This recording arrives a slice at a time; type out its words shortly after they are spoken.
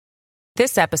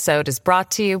This episode is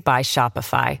brought to you by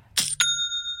Shopify.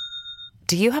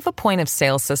 Do you have a point of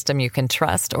sale system you can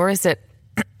trust, or is it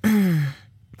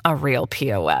a real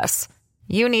POS?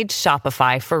 You need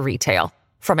Shopify for retail.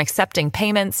 From accepting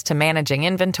payments to managing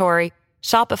inventory,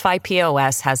 Shopify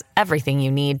POS has everything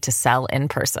you need to sell in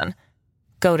person.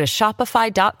 Go to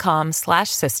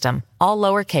shopify.com/system, all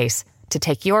lowercase, to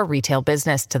take your retail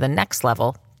business to the next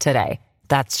level today.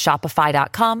 That's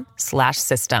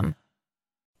shopify.com/system.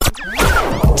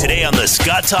 Today on the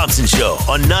Scott Thompson Show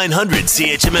on 900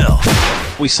 CHML.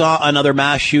 We saw another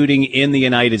mass shooting in the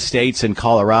United States in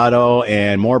Colorado,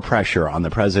 and more pressure on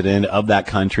the president of that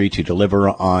country to deliver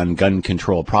on gun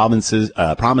control promises.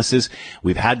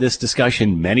 We've had this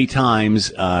discussion many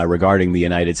times regarding the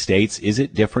United States. Is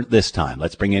it different this time?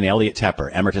 Let's bring in Elliot Tepper,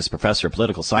 Emeritus Professor of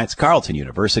Political Science, Carleton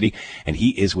University, and he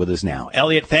is with us now.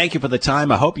 Elliot, thank you for the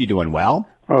time. I hope you're doing well.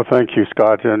 Oh, thank you,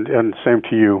 Scott, and same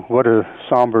to you. What a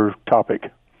somber topic.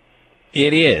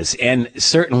 It is, and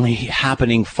certainly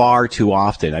happening far too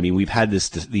often. I mean, we've had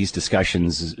these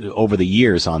discussions over the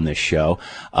years on this show,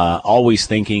 always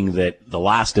thinking that the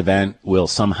last event will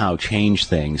somehow change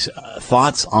things.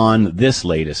 Thoughts on this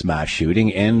latest mass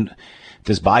shooting, and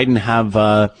does Biden have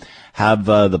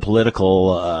the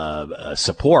political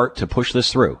support to push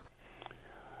this through?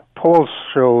 Polls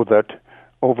show that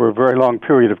over a very long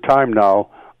period of time now,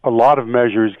 a lot of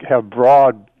measures have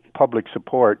broad public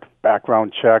support,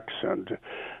 background checks and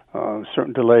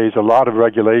certain delays, a lot of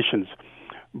regulations,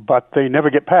 but they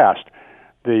never get passed.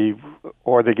 They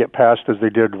get passed as they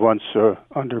did once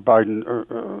under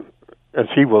Biden, as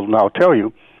he will now tell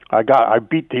you. I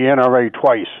beat the NRA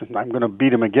twice, and I'm going to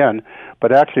beat him again.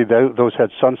 But actually, those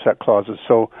had sunset clauses,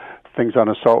 so things on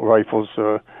assault rifles,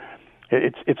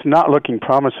 it's not looking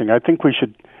promising. I think we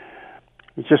should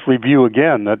just review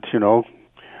again that,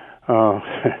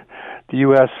 the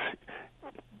U.S.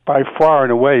 by far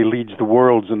and away leads the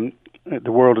world in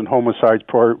homicides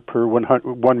per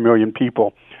 1 million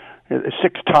people,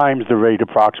 6 times the rate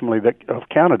approximately of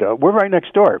Canada. We're right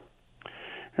next door,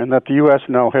 and that the U.S.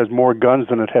 now has more guns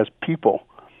than it has people.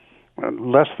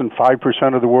 Less than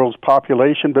 5% of the world's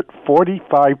population, but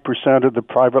 45% of the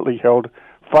privately held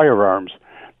firearms.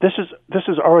 This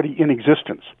is already in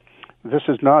existence. This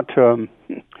is not.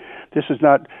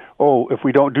 Oh, if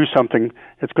we don't do something,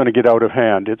 it's going to get out of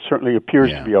hand. It certainly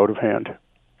appears to be out of hand.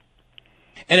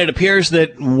 And it appears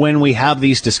that when we have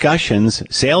these discussions,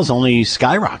 sales only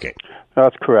skyrocket.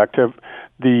 That's correct.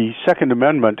 The Second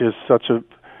Amendment has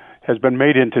been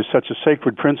made into such a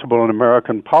sacred principle in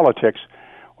American politics.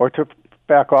 Or to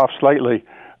back off slightly,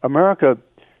 America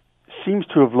seems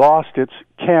to have lost its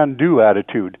can-do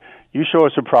attitude. You show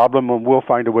us a problem and we'll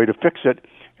find a way to fix it.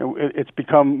 It's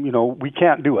become, we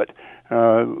can't do it.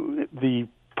 The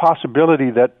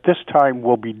possibility that this time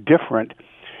will be different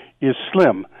is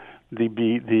slim.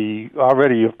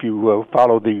 Already, if you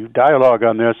follow the dialogue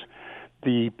on this,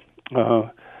 the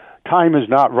time is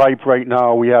not ripe right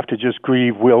now. We have to just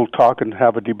grieve. We'll talk and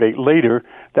have a debate later.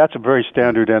 That's a very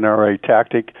standard NRA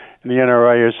tactic. And the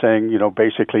NRA is saying,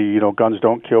 basically, guns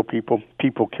don't kill people.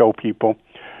 People kill people.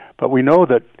 But we know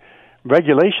that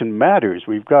regulation matters.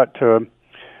 We've got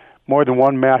more than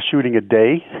one mass shooting a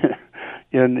day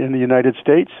in the United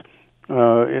States.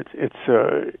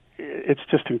 It's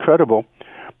just incredible.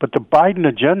 But the Biden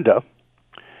agenda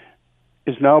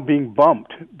is now being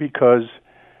bumped because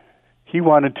he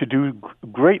wanted to do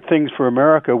great things for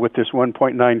America with this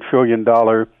 $1.9 trillion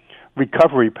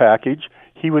recovery package.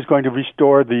 He was going to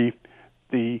restore the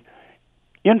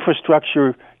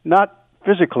infrastructure, not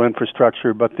physical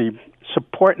infrastructure, but the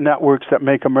support networks that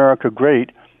make America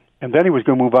great. And then he was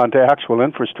going to move on to actual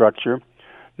infrastructure.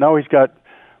 Now he's got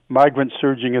migrants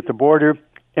surging at the border,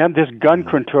 and this gun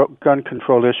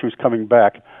control issue is coming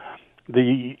back.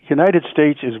 The United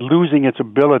States is losing its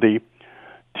ability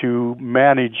to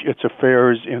manage its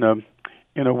affairs in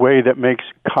a way that makes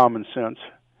common sense.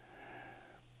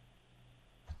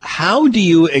 How do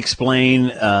you explain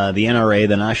the NRA,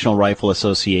 the National Rifle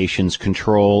Association's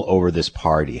control over this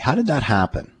party? How did that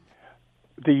happen?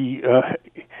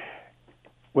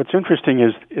 What's interesting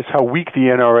is how weak the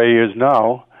NRA is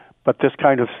now, but this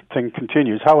kind of thing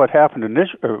continues. How it happened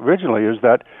originally is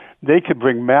that they could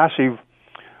bring massive,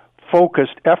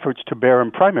 focused efforts to bear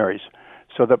in primaries,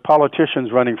 so that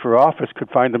politicians running for office could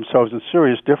find themselves in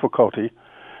serious difficulty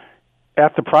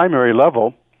at the primary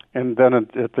level, and then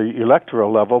at the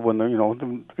electoral level when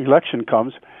the election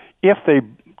comes, if they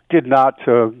did not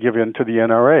give in to the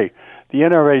NRA. The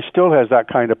NRA still has that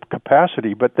kind of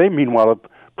capacity, but they, meanwhile, have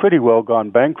pretty well gone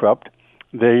bankrupt.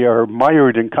 They are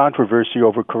mired in controversy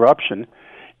over corruption,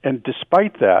 and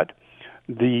despite that,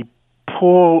 the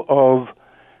pool of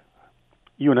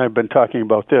you and I have been talking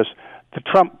about this. The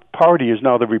Trump party is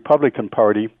now the Republican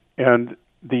Party, and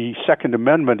the Second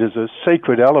Amendment is a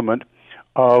sacred element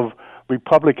of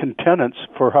Republican tenets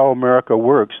for how America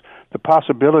works. The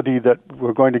possibility that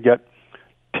we're going to get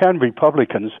 10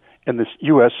 Republicans in the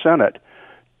U.S. Senate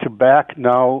to back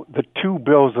now the 2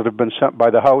 bills that have been sent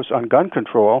by the House on gun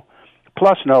control,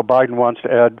 plus now Biden wants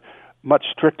to add much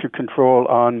stricter control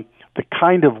on the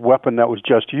kind of weapon that was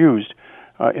just used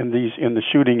in the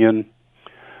shooting in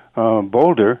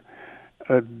Boulder,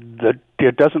 that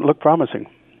it doesn't look promising.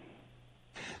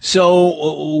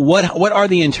 So, what are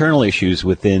the internal issues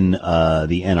within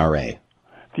the NRA?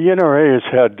 The NRA has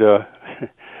had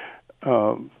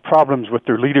problems with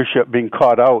their leadership being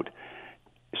caught out,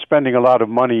 spending a lot of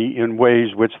money in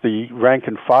ways which the rank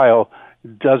and file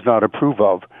does not approve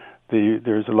of.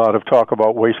 There's a lot of talk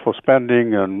about wasteful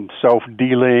spending and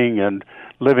self-dealing and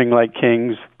living like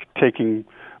kings, taking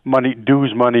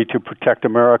dues money to protect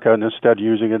America and instead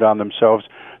using it on themselves.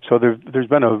 So there's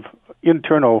been an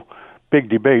internal big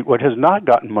debate. What has not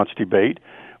gotten much debate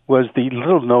was the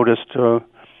little-noticed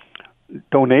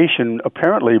donation,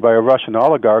 apparently by a Russian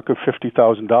oligarch, of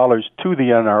 $50,000 to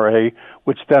the NRA,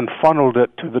 which then funneled it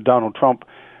to the Donald Trump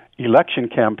election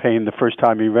campaign the first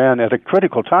time he ran at a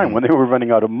critical time when they were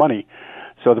running out of money.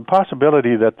 So the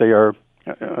possibility that they are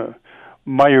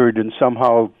mired in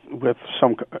somehow with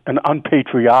an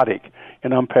unpatriotic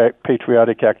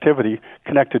activity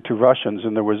connected to Russians,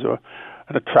 and there was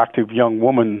an attractive young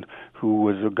woman who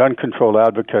was a gun control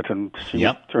advocate, and she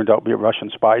turned out to be a Russian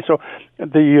spy. So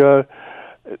there's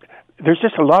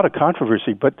just a lot of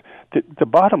controversy, but the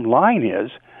bottom line is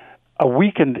a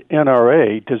weakened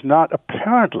NRA does not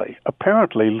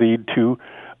apparently lead to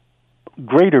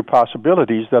greater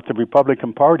possibilities that the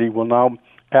Republican Party will now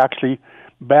actually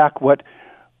back what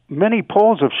many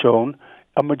polls have shown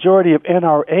a majority of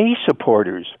NRA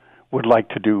supporters would like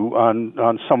to do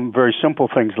on some very simple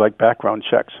things like background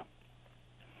checks.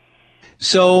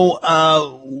 So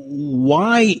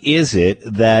why is it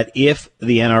that if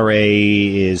the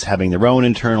NRA is having their own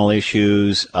internal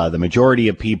issues, the majority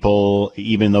of people,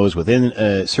 even those within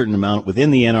a certain amount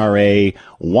within the NRA,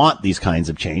 want these kinds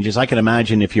of changes? I can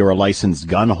imagine if you're a licensed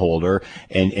gun holder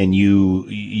and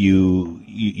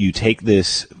you take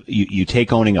this, you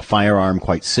take owning a firearm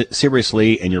quite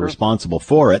seriously and you're responsible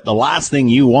for it, the last thing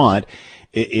you want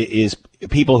is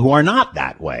people who are not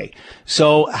that way.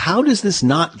 So how does this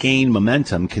not gain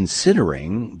momentum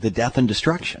considering the death and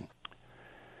destruction?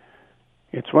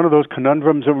 It's one of those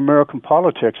conundrums of American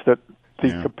politics that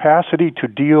the capacity to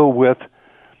deal with,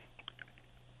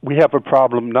 we have a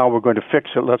problem, now we're going to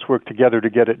fix it, let's work together to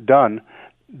get it done,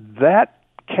 that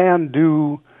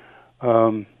can-do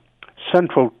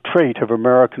central trait of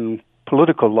American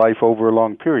political life over a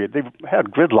long period. They've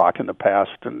had gridlock in the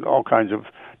past and all kinds of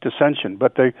dissension,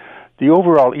 but the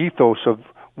overall ethos of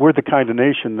we're the kind of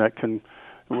nation that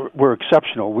we're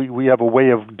exceptional. We have a way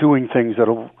of doing things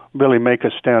that'll really make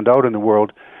us stand out in the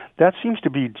world. That seems to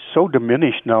be so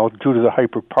diminished now due to the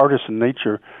hyper-partisan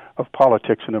nature of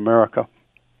politics in America.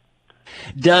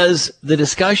 Does the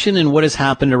discussion and what has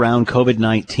happened around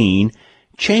COVID-19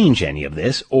 change any of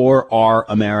this, or are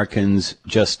Americans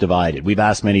just divided? We've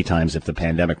asked many times if the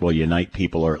pandemic will unite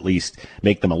people or at least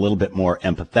make them a little bit more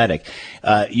empathetic.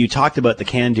 You talked about the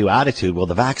can-do attitude. Well,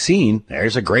 the vaccine,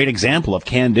 there's a great example of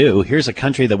can-do. Here's a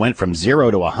country that went from 0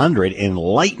 to 100 in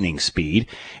lightning speed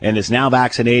and is now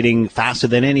vaccinating faster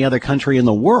than any other country in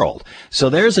the world. So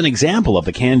there's an example of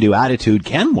the can-do attitude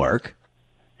can work.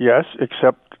 Yes,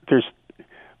 except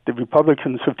the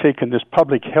Republicans have taken this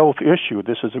public health issue.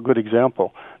 This is a good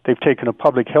example. They've taken a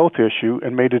public health issue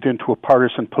and made it into a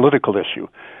partisan political issue.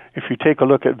 If you take a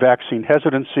look at vaccine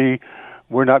hesitancy,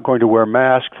 we're not going to wear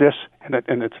masks,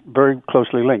 and it's very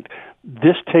closely linked.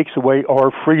 This takes away our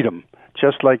freedom,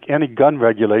 just like any gun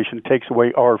regulation takes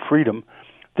away our freedom.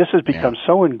 This has become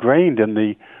so ingrained in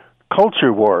the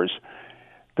culture wars.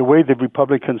 The way the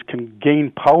Republicans can gain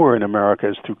power in America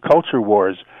is through culture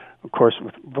wars, of course,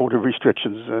 with voter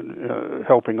restrictions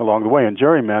helping along the way and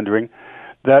gerrymandering,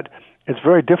 that it's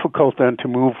very difficult then to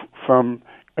move from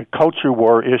a culture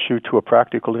war issue to a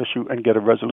practical issue and get a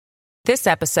resolution. This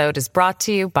episode is brought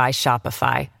to you by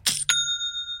Shopify.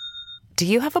 Do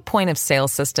you have a point of sale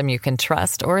system you can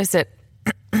trust, or is it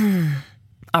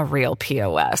a real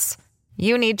POS?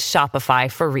 You need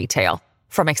Shopify for retail.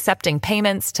 From accepting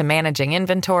payments to managing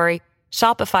inventory,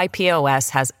 Shopify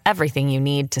POS has everything you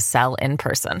need to sell in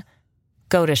person.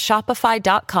 Go to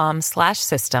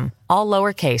shopify.com/system, all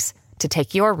lowercase, to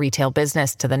take your retail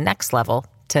business to the next level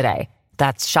today.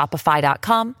 That's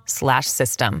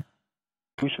shopify.com/system.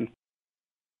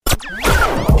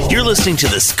 You're listening to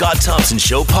the Scott Thompson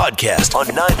Show podcast on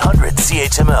 900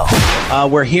 CHML.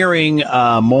 We're hearing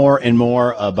more and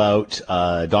more about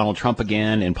Donald Trump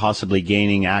again and possibly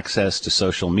gaining access to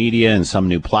social media and some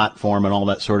new platform and all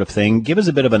that sort of thing. Give us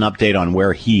a bit of an update on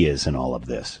where he is in all of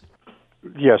this.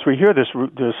 Yes, we hear this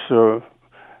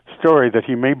story that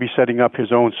he may be setting up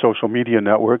his own social media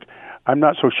network. I'm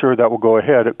not so sure that will go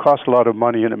ahead. It costs a lot of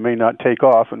money, and it may not take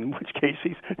off. In which case,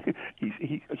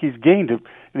 he's gained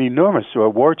an enormous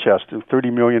war chest of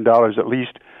 $30 million at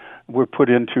least. Were put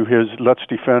into his Let's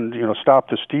Defend,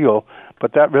 Stop the Steal.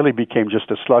 But that really became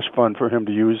just a slush fund for him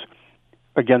to use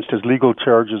against his legal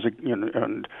charges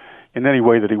and in any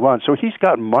way that he wants. So he's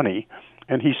got money,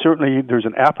 and there's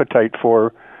an appetite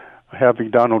for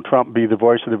having Donald Trump be the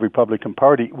voice of the Republican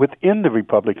Party within the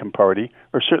Republican Party,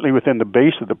 or certainly within the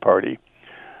base of the party.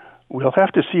 We'll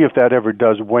have to see if that ever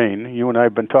does wane. You and I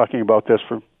have been talking about this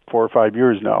for 4 or 5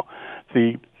 years now.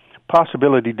 The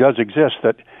possibility does exist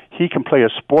that he can play a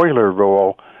spoiler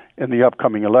role in the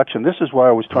upcoming election. This is why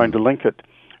I was trying to link it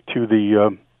to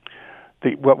the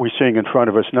what we're seeing in front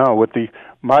of us now with the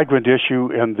migrant issue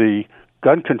and the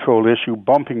gun control issue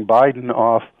bumping Biden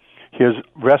off his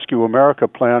Rescue America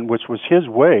plan, which was his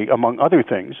way, among other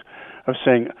things, of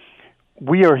saying,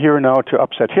 we are here now to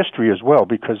upset history as well,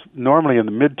 because normally in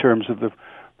the midterms of the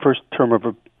first term of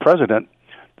a president,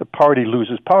 the party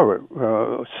loses power,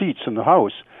 seats in the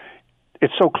House.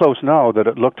 It's so close now that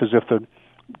it looked as if the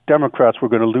Democrats were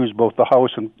going to lose both the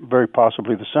House and very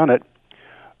possibly the Senate.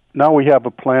 Now we have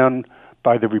a plan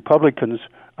by the Republicans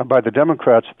and by the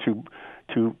Democrats to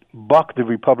buck the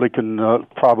Republican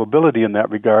probability in that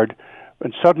regard,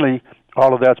 and suddenly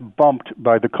all of that's bumped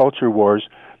by the culture wars.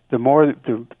 The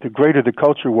greater the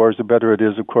culture wars, the better it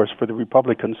is, of course, for the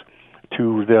Republicans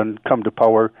to then come to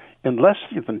power in less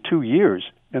than 2 years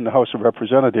in the House of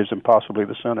Representatives and possibly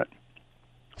the Senate.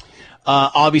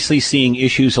 Obviously seeing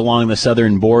issues along the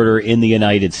southern border in the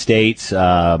United States.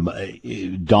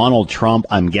 Donald Trump,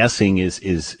 I'm guessing,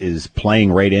 is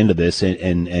playing right into this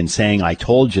and saying, I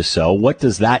told you so. What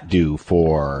does that do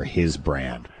for his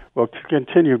brand? Well, to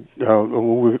continue,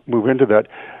 we'll move into that.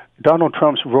 Donald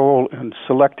Trump's role in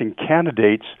selecting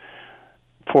candidates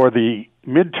for the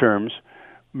midterms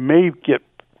may get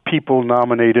people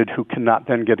nominated who cannot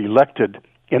then get elected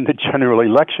in the general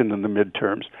election in the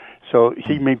midterms. So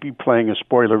he may be playing a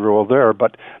spoiler role there,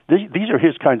 but these are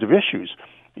his kinds of issues.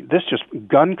 This just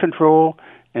gun control,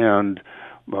 and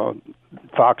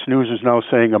Fox News is now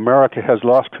saying America has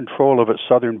lost control of its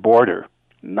southern border.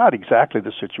 Not exactly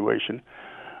the situation,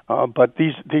 but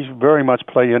these very much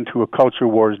play into a culture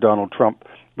wars Donald Trump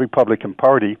Republican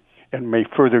Party, and may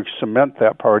further cement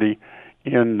that party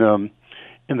in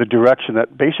the direction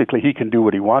that basically he can do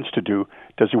what he wants to do.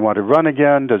 Does he want to run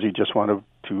again? Does he just want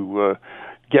to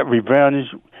get revenge?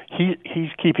 He's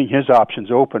keeping his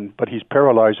options open, but he's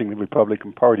paralyzing the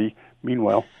Republican Party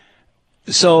meanwhile.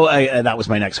 So that was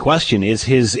my next question. Is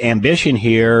his ambition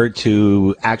here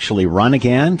to actually run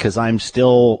again? Because I'm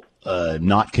still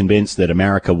not convinced that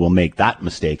America will make that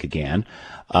mistake again.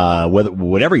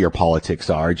 Whatever your politics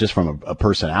are, just from a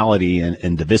personality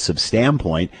and divisive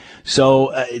standpoint.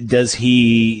 So does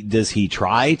he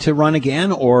try to run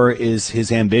again, or is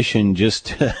his ambition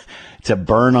just to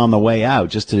burn on the way out,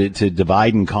 just to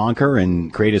divide and conquer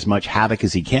and create as much havoc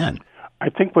as he can? I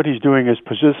think what he's doing is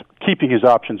keeping his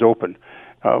options open.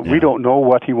 We don't know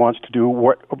what he wants to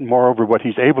do, moreover, what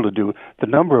he's able to do. The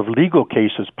number of legal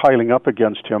cases piling up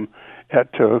against him at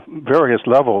various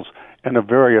levels and of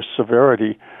various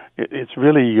severity, it's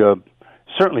really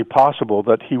certainly possible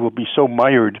that he will be so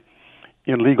mired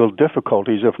in legal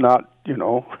difficulties, if not,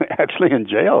 actually in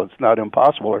jail. It's not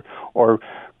impossible, or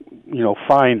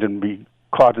fined and be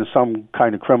caught in some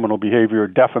kind of criminal behavior or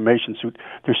defamation suit.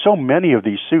 There's so many of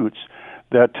these suits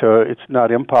that it's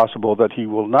not impossible that he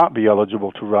will not be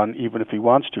eligible to run, even if he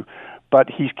wants to. But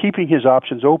he's keeping his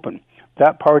options open.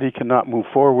 That party cannot move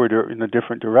forward or in a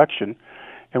different direction.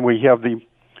 And we have the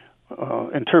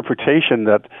interpretation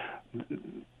that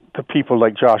the people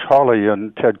like Josh Hawley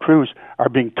and Ted Cruz are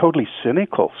being totally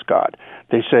cynical, Scott.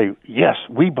 They say, yes,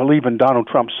 we believe in Donald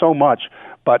Trump so much,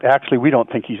 but actually we don't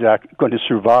think he's going to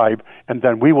survive, and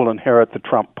then we will inherit the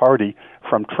Trump party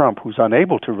from Trump, who's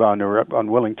unable to run or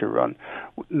unwilling to run.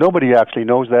 Nobody actually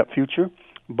knows that future,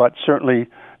 but certainly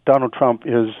Donald Trump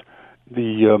is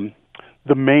the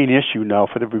main issue now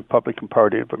for the Republican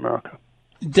Party of America.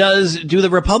 Do the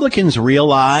Republicans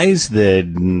realize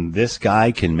that this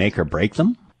guy can make or break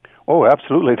them? Oh,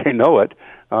 absolutely. They know it.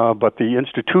 But the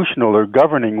institutional or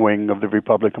governing wing of the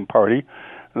Republican Party,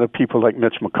 the people like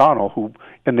Mitch McConnell, who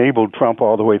enabled Trump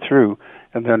all the way through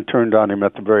and then turned on him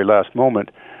at the very last moment,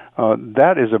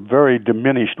 that is a very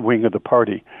diminished wing of the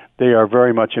party. They are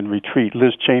very much in retreat.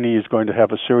 Liz Cheney is going to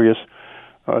have a serious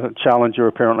challenger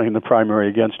apparently in the primary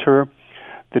against her.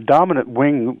 The dominant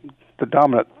wing, the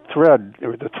dominant thread,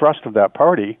 or the thrust of that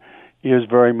party is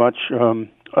very much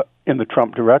in the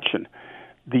Trump direction.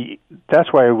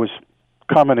 That's why I was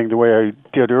commenting the way I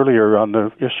did earlier on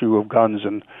the issue of guns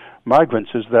and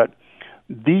migrants, is that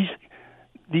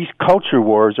these culture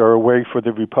wars are a way for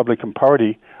the Republican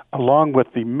Party, along with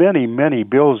the many, many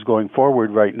bills going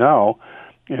forward right now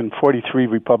in 43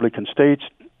 Republican states,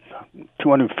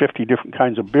 250 different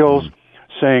kinds of bills,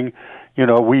 saying,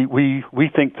 we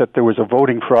think that there was a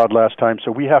voting fraud last time,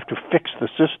 so we have to fix the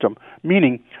system,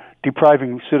 meaning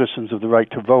depriving citizens of the right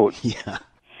to vote. Yeah.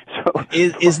 So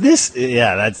is this?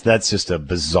 Yeah, that's just a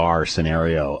bizarre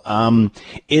scenario.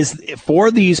 Is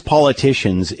for these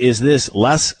politicians, is this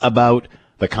less about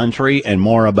the country and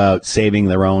more about saving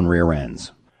their own rear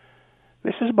ends?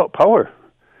 This is about power.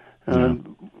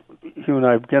 You and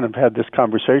I again have had this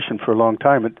conversation for a long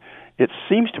time. It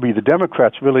seems to be the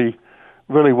Democrats really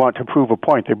want to prove a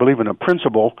point. They believe in a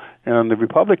principle, and the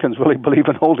Republicans really believe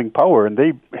in holding power, and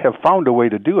they have found a way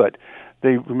to do it.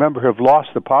 They, remember, have lost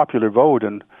the popular vote,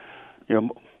 and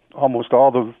almost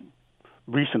all the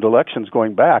recent elections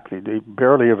going back, they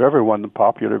barely have ever won the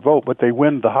popular vote, but they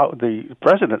win the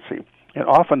presidency, and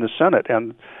often the Senate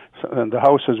and the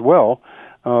House as well,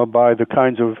 by the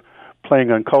kinds of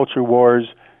playing on culture wars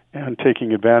and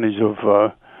taking advantage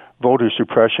of voter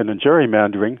suppression and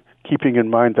gerrymandering, keeping in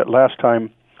mind that last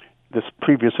time, this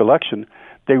previous election,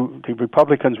 the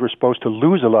Republicans were supposed to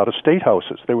lose a lot of state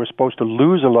houses. They were supposed to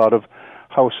lose a lot of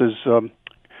houses,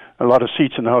 a lot of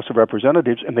seats in the House of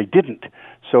Representatives, and they didn't.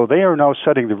 So they are now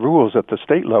setting the rules at the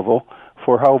state level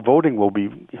for how voting will be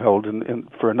held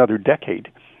for another decade.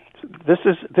 This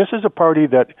is a party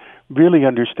that really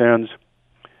understands.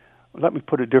 Let me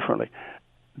put it differently.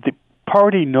 The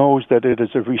party knows that it is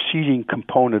a receding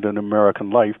component in American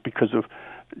life because of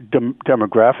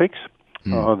demographics.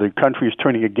 The country is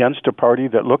turning against a party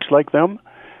that looks like them.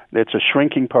 It's a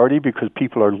shrinking party because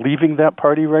people are leaving that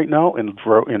party right now in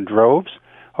droves.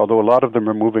 Although a lot of them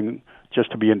are moving just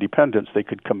to be independents, they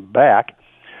could come back.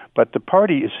 But the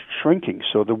party is shrinking.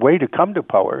 So the way to come to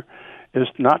power is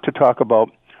not to talk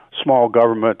about small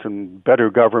government and better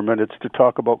government. It's to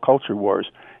talk about culture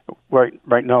wars. Right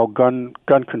now, gun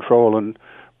control and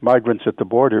migrants at the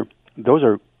border, those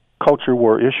are culture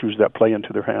war issues that play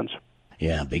into their hands.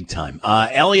 Yeah, big time.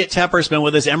 Elliot Tepper's been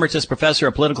with us, Emeritus Professor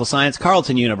of Political Science,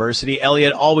 Carleton University.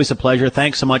 Elliot, always a pleasure.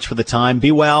 Thanks so much for the time.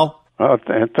 Be well.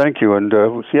 Thank you. And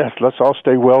yes, let's all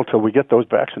stay well till we get those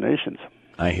vaccinations.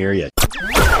 I hear you.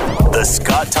 The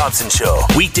Scott Thompson Show,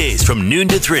 weekdays from noon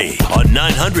to 3 on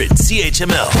 900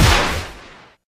 CHML.